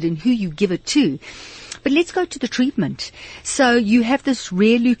spend it and who you give it to. But let's go to the treatment. So you have this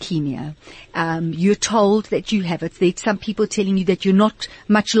rare leukemia. You're told that you have it. There's some people telling you that you're not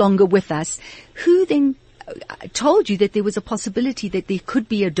much longer with us. Who then told you that there was a possibility that there could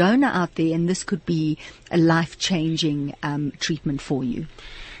be a donor out there and this could be a life-changing treatment for you?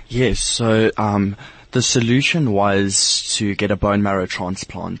 Yes. So the solution was to get a bone marrow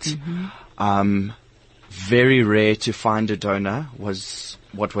transplant. very rare to find a donor, was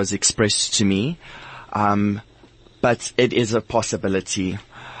what was expressed to me. But it is a possibility.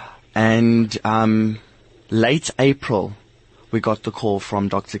 And late April, we got the call from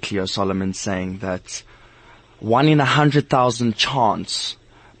Dr. Cleo Solomon saying that 1 in 100,000 chance,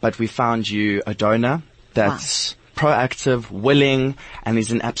 but we found you a donor that's proactive, willing, and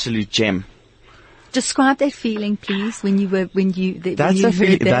is an absolute gem. Describe that feeling, please, when you heard that.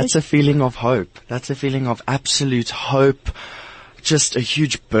 That's a feeling of hope. That's a feeling of absolute hope. Just a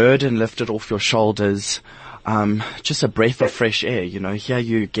huge burden lifted off your shoulders. Just a breath of fresh air, here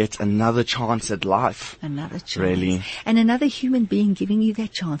you get another chance at life. Another chance. Really. And another human being giving you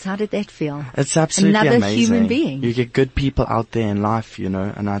that chance. How did that feel? It's absolutely another amazing. Human being. You get good people out there in life,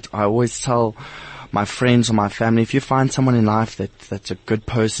 and I always tell my friends or my family, if you find someone in life that's a good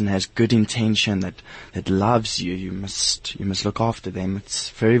person, has good intention, that loves you, you must look after them. It's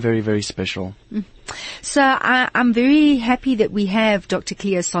very, very, very special. So I'm very happy that we have Dr.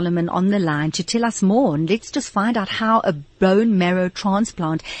 Cleo Solomon on the line to tell us more. And let's just find out how a bone marrow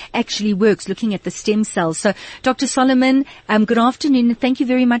transplant actually works, looking at the stem cells. So, Dr. Solomon, good afternoon, and thank you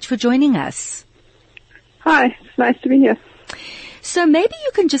very much for joining us. Hi, it's nice to be here. So maybe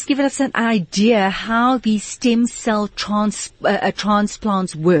you can just give us an idea how these stem cell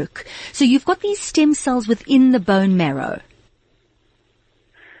transplants work. So you've got these stem cells within the bone marrow.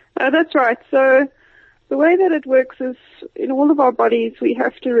 That's right. So the way that it works is in all of our bodies we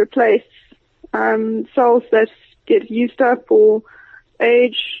have to replace cells that get used up or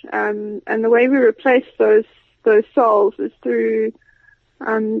age, and the way we replace those cells is through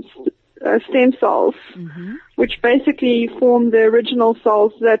stem cells, which basically form the original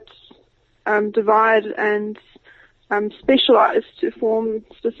cells that divide and specialize to form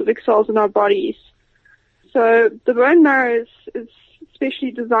specific cells in our bodies. So the bone marrow is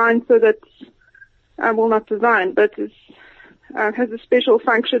specially designed so that, not designed, but has a special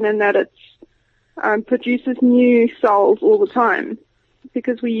function in that it produces new cells all the time,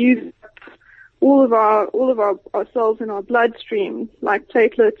 because we use all of our cells in our bloodstream, like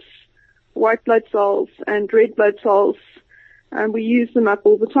platelets, white blood cells, and red blood cells, and we use them up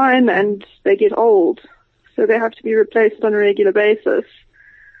all the time, and they get old, so they have to be replaced on a regular basis.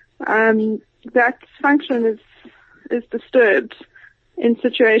 That function is disturbed in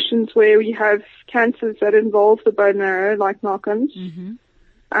situations where we have cancers that involve the bone marrow, like Malcolm's.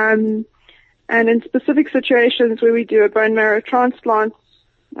 And in specific situations where we do a bone marrow transplant,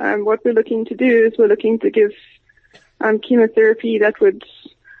 what we're looking to do is we're looking to give chemotherapy that would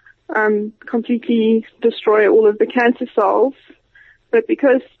completely destroy all of the cancer cells. But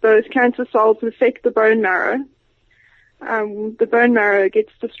because those cancer cells affect the bone marrow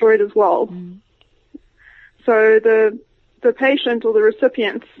gets destroyed as well. So the patient or the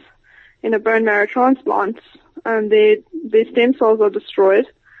recipients in a bone marrow transplant, their stem cells are destroyed,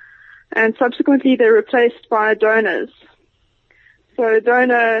 and subsequently they're replaced by donors. So a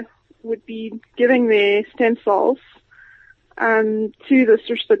donor would be giving their stem cells to this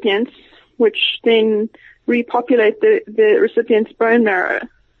recipient, which then repopulate the recipient's bone marrow.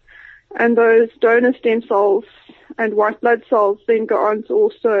 And those donor stem cells and white blood cells then go on to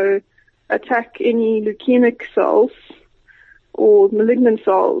also attack any leukemic cells or malignant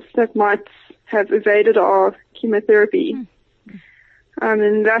cells that might have evaded our chemotherapy.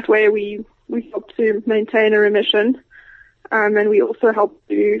 In that way we help to maintain a remission, and we also help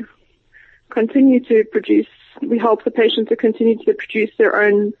to continue to produce, we help the patient to continue to produce their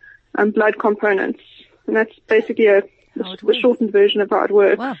own blood components. And that's basically the shortened version of how it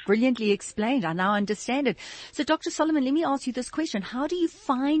works. Wow, brilliantly explained. I now understand it. So, Dr. Solomon, let me ask you this question. How do you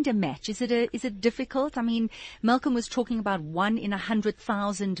find a match? Is it difficult? I mean, Malcolm was talking about 1 in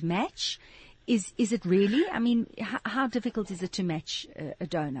 100,000 match. Is it really? I mean, how difficult is it to match a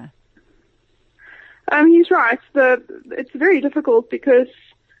donor? He's right. It's very difficult because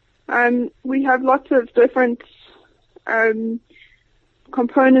we have lots of different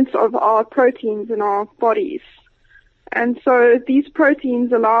components of our proteins in our bodies. And so these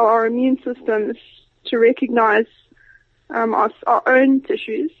proteins allow our immune systems to recognize our own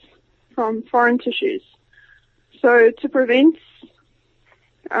tissues from foreign tissues. So to prevent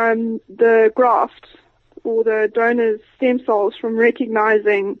the graft or the donor's stem cells from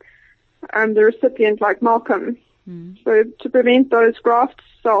recognizing the recipient, like Malcolm, so to prevent those graft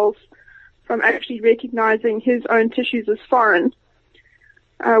cells from actually recognizing his own tissues as foreign,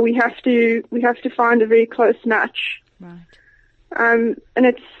 we have to find a very close match. Right. And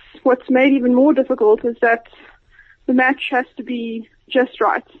it's what's made even more difficult is that the match has to be just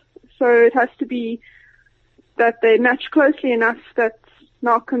right. So it has to be that they match closely enough that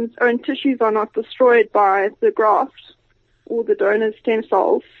Malcolm's own tissues are not destroyed by the graft or the donor's stem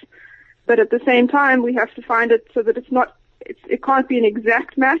cells. But at the same time, we have to find it so that it can't be an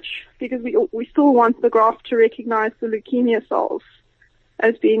exact match, because we still want the graft to recognize the leukemia cells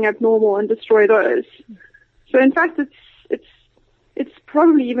as being abnormal and destroy those. So in fact, it's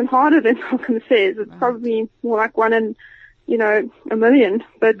probably even harder than Malcolm says. It's probably more like 1 in, a million,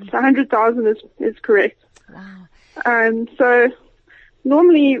 but 100,000 is correct. Wow. So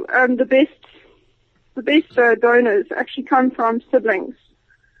normally, the best donors actually come from siblings.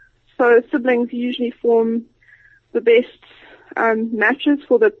 So siblings usually form the best matches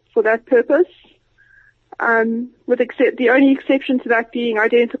for that purpose. With the only exception to that being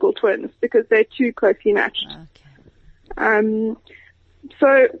identical twins, because they're too closely matched. Okay.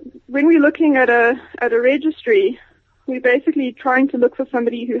 So when we're looking at a registry, we're basically trying to look for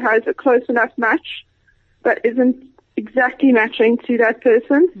somebody who has a close enough match but isn't exactly matching to that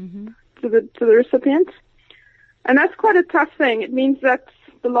person, to the recipient. And that's quite a tough thing. It means that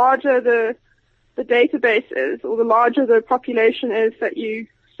the larger the database is, or the larger the population is that you're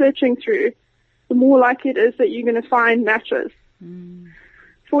searching through, the more likely it is that you're going to find matches.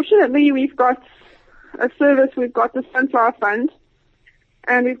 Fortunately, we've got a service. We've got the Sunflower Fund,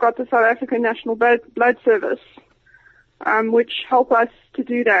 and we've got the South African National Blood Service, which help us to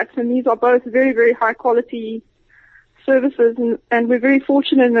do that. And these are both very, very high quality services, and we're very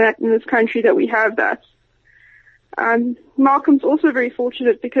fortunate in this country that we have that. Malcolm's also very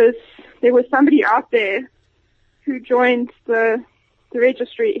fortunate because there was somebody out there who joined the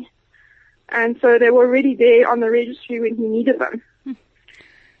registry, and so they were already there on the registry when he needed them.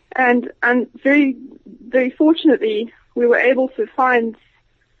 And very, very fortunately, we were able to find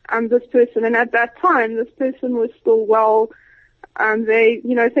this person, and at that time, this person was still well.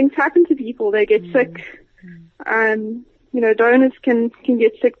 Things happen to people. They get sick. Donors can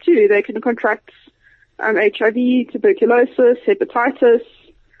get sick too. They can contract HIV, tuberculosis, hepatitis.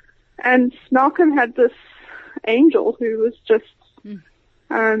 And Malcolm had this angel who was just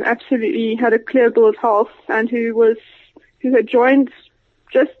absolutely had a clear bill of health, and who had joined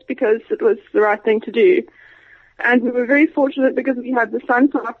just because it was the right thing to do. And we were very fortunate because we had the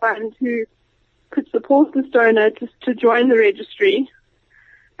Sunflower Fund who could support this donor to join the registry.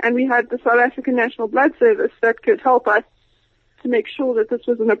 And we had the South African National Blood Service that could help us to make sure that this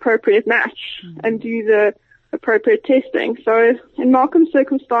was an appropriate match and do the appropriate testing. So in Malcolm's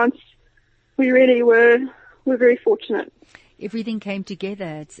circumstance, we really were very fortunate. Everything came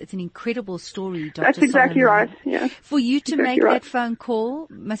together. It's an incredible story, Dr. That's exactly Solomon. right, yeah. For you to Exactly make right. that phone call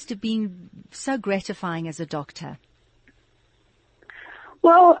must have been so gratifying as a doctor.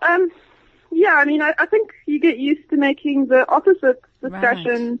 Well, I think you get used to making the opposite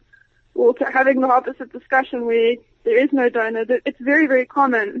discussion, or to having the opposite discussion where there is no donor. It's very, very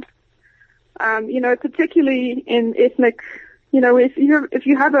common, particularly in ethnic, if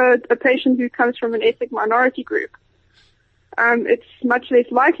you have a patient who comes from an ethnic minority group, it's much less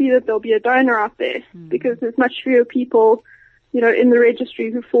likely that there'll be a donor out there because there's much fewer people, in the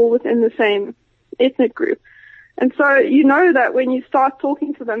registry who fall within the same ethnic group. And so that when you start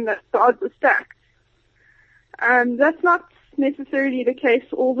talking to them, that the odds are stacked. That's not necessarily the case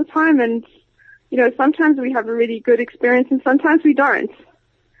all the time, and sometimes we have a really good experience and sometimes we don't.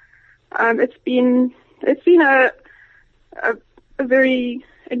 It's been a very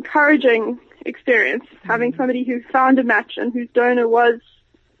encouraging experience having somebody who found a match and whose donor was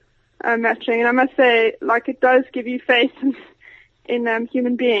matching. And I must say, it does give you faith in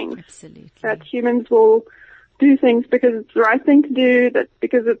human beings. Absolutely. That humans will do things because it's the right thing to do, that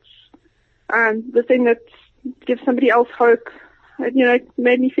because it's the thing that gives somebody else hope. It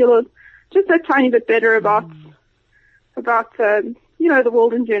made me feel just a tiny bit better about the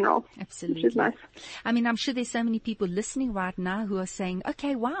world in general. Absolutely. Which is nice. I mean, I'm sure there's so many people listening right now who are saying,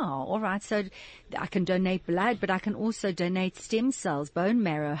 okay, wow, all right, so I can donate blood, but I can also donate stem cells, bone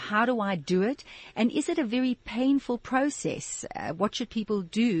marrow. How do I do it? And is it a very painful process? What should people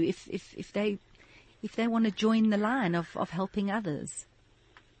do if they want to join the line of helping others?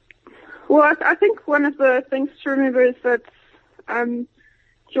 Well, I think one of the things to remember is that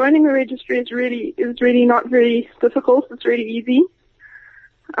joining the registry is really not very difficult. It's really easy.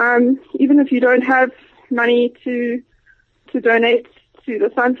 Even if you don't have money to donate to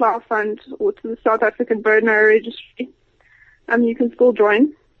the Sunflower Fund or to the South African Bone Marrow Registry, you can still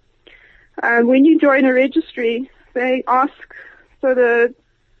join. When you join a registry, they ask, so the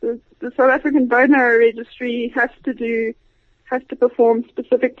South African Bone Marrow Registry has to perform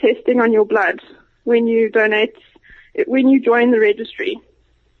specific testing on your blood when you join the registry.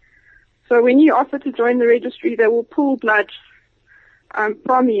 So when you offer to join the registry, they will pull blood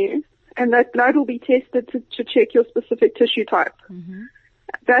from you, and that blood will be tested to check your specific tissue type. Mm-hmm.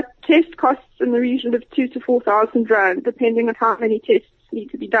 That test costs in the region of 2,000 to 4,000 rand, depending on how many tests need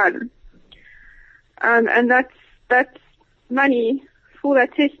to be done. And that's money for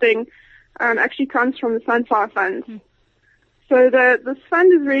that testing actually comes from the Sunflower Fund. Mm. So this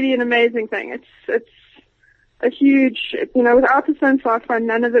fund is really an amazing thing. It's a huge, without the Sunflower Fund,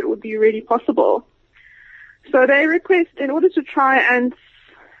 none of it would be really possible. So they request, in order to try and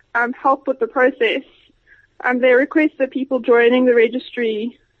help with the process, they request that people joining the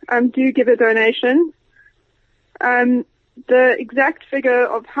registry do give a donation. The exact figure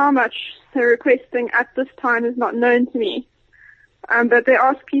of how much they're requesting at this time is not known to me, but they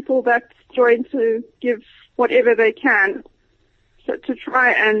ask people that join to give whatever they can, so to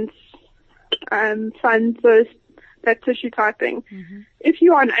try and fund that tissue typing. Mm-hmm. If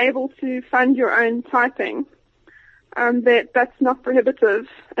you are unable to fund your own typing, that's not prohibitive,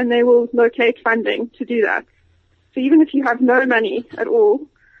 and they will locate funding to do that. So even if you have no money at all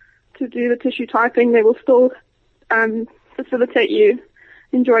to do the tissue typing, they will still facilitate you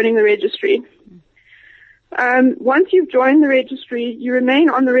in joining the registry. Once you've joined the registry, you remain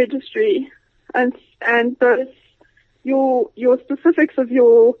on the registry, and your specifics of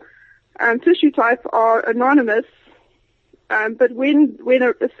your tissue type are anonymous. But when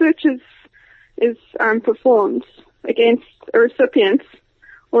a search is performed against a recipient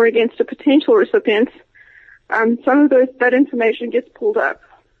or against a potential recipient, some of that information gets pulled up.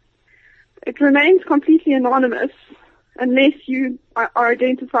 It remains completely anonymous unless you are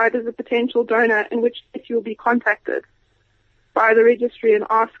identified as a potential donor, in which case you will be contacted by the registry and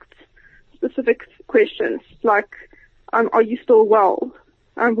asked specific questions like, are you still well?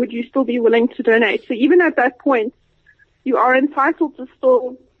 Would you still be willing to donate? So even at that point, you are entitled to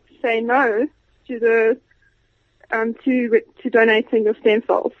still say no to to donating your stem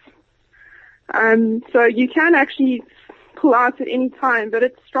cells. So you can actually pull out at any time, but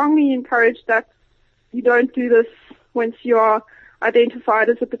it's strongly encouraged that you don't do this once you are identified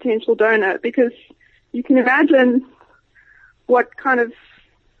as a potential donor, because you can imagine what kind of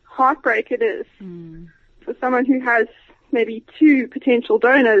heartbreak it is for someone who has maybe 2 potential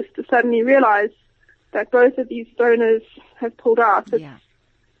donors to suddenly realize that both of these donors have pulled out.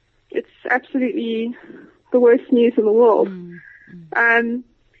 It's absolutely the worst news in the world.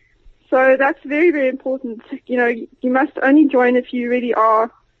 So that's very, very important. You must only join if you really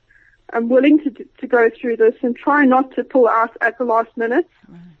are willing to go through this, and try not to pull out at the last minute.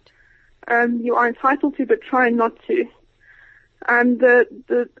 Right. You are entitled to, but try not to.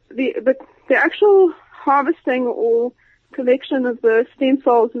 The actual harvesting or collection of the stem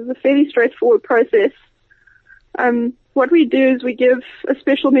cells is a fairly straightforward process. What we do is we give a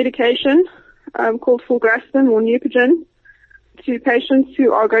special medication called fulgrastim or Neupogen to patients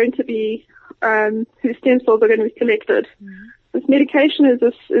who are going to be whose stem cells are going to be collected. Mm-hmm. This medication is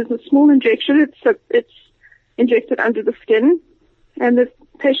a small injection. It's injected under the skin, and the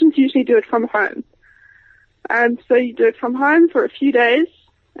patients usually do it from home. So you do it from home for a few days,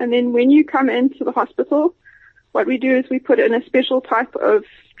 and then when you come into the hospital, what we do is we put in a special type of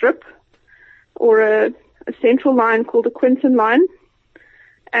drip or a central line called a Quinton line,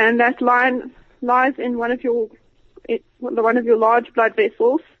 and that line lies in one of your large blood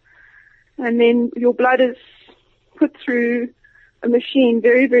vessels, and then your blood is put through a machine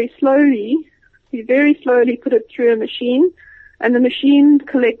very, very slowly. You very slowly put it through a machine, and the machine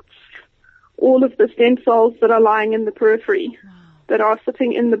collects all of the stem cells that are lying in the periphery, that are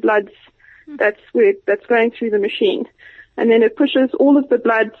sitting in the bloods. That's going through the machine, and then it pushes all of the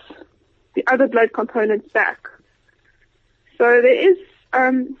other blood components back. So there is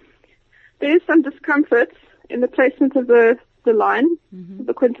some discomfort in the placement of the line,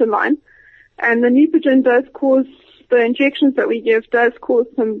 the Quinton line, and the Neupogen does cause, the injections that we give does cause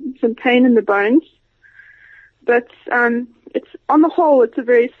some pain in the bones, but it's on the whole it's a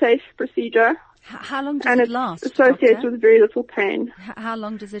very safe procedure. How long does it last? It's associated Doctor? with very little pain. How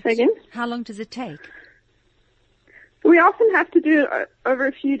long does it? Say again? How long does it take? We often have to do it over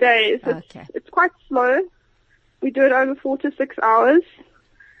a few days. It's quite slow. We do it over 4 to 6 hours,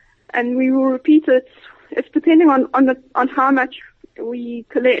 and we will repeat it. It's depending on how much we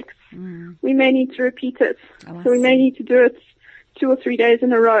collect. We may need to repeat it. So we may need to do it 2 or 3 days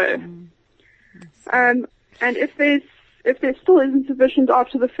in a row. And if there still isn't sufficient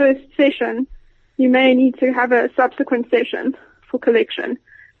after the first session, you may need to have a subsequent session for collection.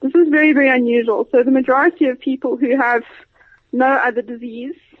 This is very, very unusual. So the majority of people who have no other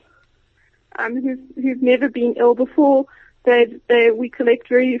disease, who've never been ill before, we collect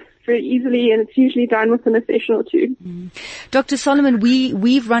very, very easily, and it's usually done within a session or two. Dr. Solomon,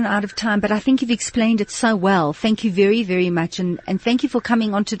 we've run out of time, but I think you've explained it so well. Thank you very, very much, and thank you for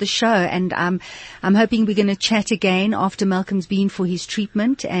coming onto the show. And I'm hoping we're going to chat again after Malcolm's been for his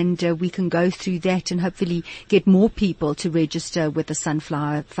treatment, and we can go through that and hopefully get more people to register with the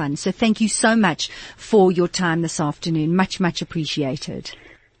Sunflower Fund. So thank you so much for your time this afternoon. Much, much appreciated.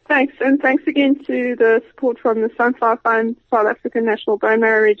 Thanks, and thanks again to the support from the Sunflower Fund, South African National Bone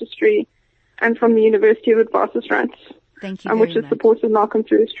Marrow Registry, and from the University of Witwatersrand. Thank you very which has supported Malcolm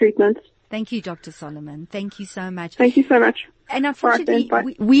through his treatment. Thank you, Dr. Solomon. Thank you so much. Thank you so much. And unfortunately,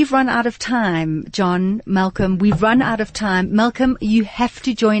 we've run out of time, John, Malcolm. We've run out of time. Malcolm, you have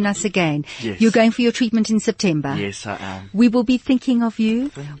to join us again. Yes. You're going for your treatment in September. Yes, I am. We will be thinking of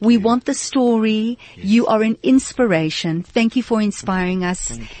you. We want the story. Yes. You are an inspiration. Thank you for inspiring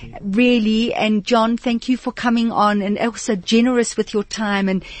us. Really. And John, thank you for coming on and also generous with your time.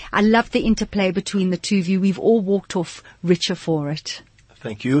 And I love the interplay between the two of you. We've all walked off richer for it.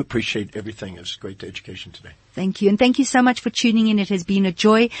 Thank you. Appreciate everything. It's great education today. Thank you. And thank you so much for tuning in. It has been a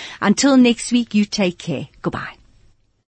joy. Until next week, you take care. Goodbye.